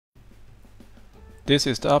This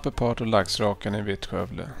is the upper part of Laxraken in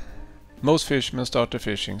Vittskövle. Most fishermen start their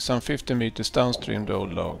fishing some 50 meters downstream the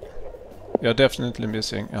old log. We are definitely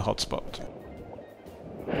missing a hot spot.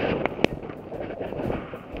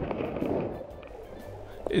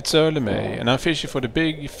 It's early May and I'm fishing for the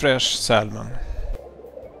big fresh salmon.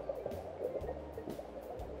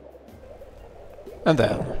 And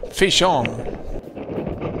then, fish on!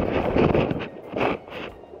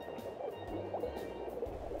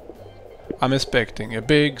 I'm expecting a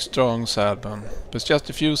big, strong salmon, but just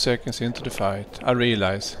a few seconds into the fight I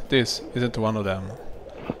realize this isn't one of them.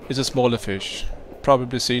 It's a smaller fish,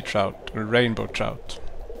 probably sea trout or rainbow trout.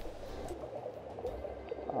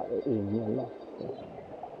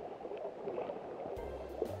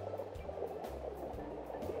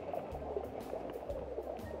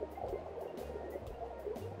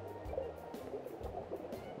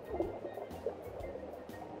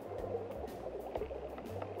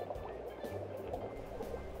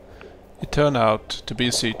 It turned out to be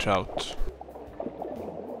a sea trout.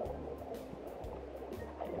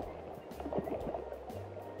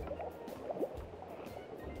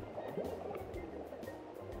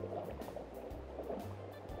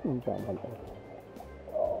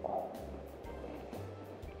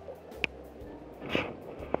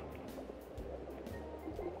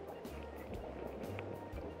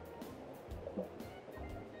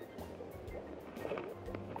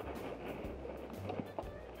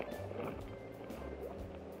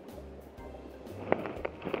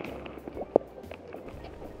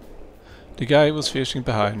 The guy who was fishing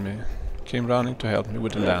behind me came running to help me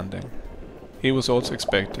with the landing. He was also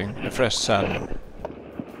expecting a fresh salmon.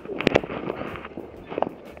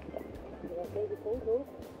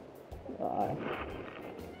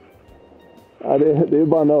 Ja, det är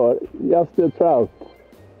bara några. Just a trout.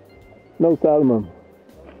 No salmon.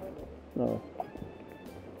 No.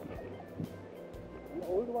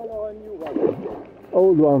 Old one or a new one?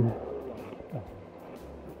 Old one.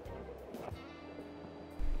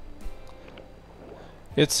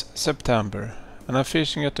 It's September and I'm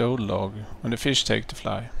fishing at the old log when the fish take to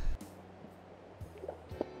fly.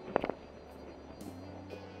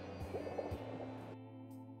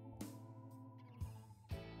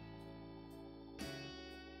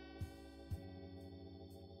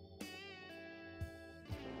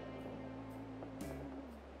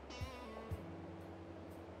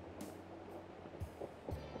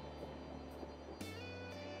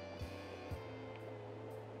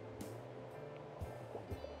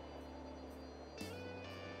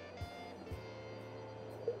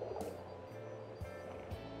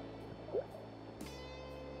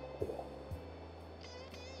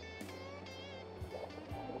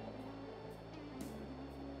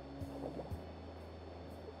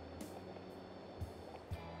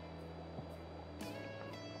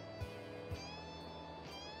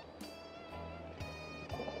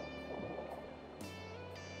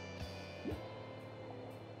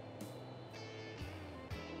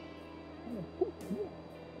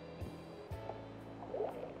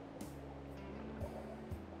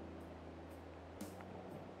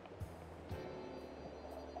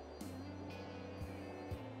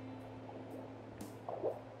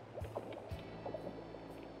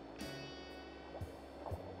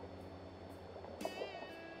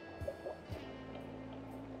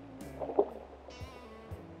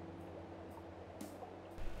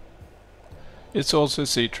 It's also a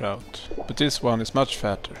sea trout, but this one is much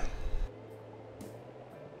fatter.